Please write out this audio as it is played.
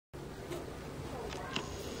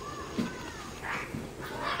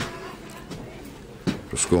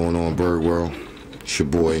What's going on, Bird World? It's your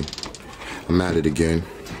boy. I'm at it again.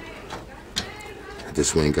 I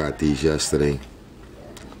just went and got these yesterday.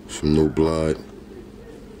 Some new blood.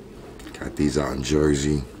 Got these out in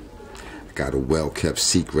Jersey. I got a well-kept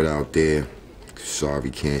secret out there.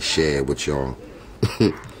 Sorry, can't share it with y'all.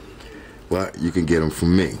 But you can get them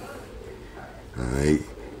from me. Alright?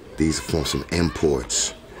 These are from some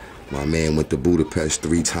imports. My man went to Budapest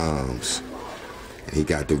 3 times. And he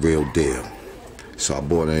got the real deal. So I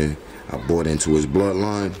bought into his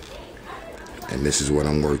bloodline, and this is what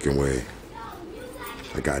I'm working with.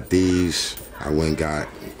 I got these. I went and got,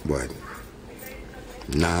 what,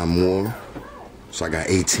 9 more? So I got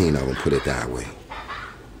 18 of them, put it that way.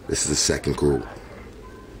 This is the second group.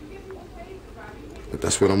 But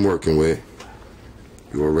that's what I'm working with.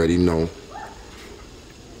 You already know.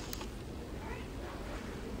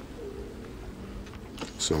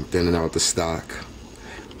 So I'm thinning out the stock.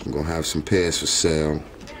 I'm gonna have some pairs for sale.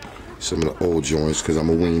 Some of the old joints, because I'm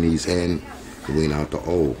gonna wean these in and wean out the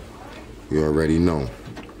old. You already know.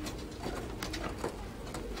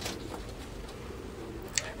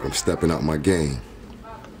 I'm stepping up my game.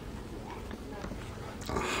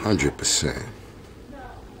 100%.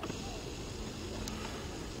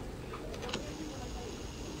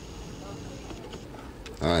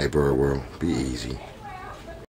 All right, Bird World, be easy.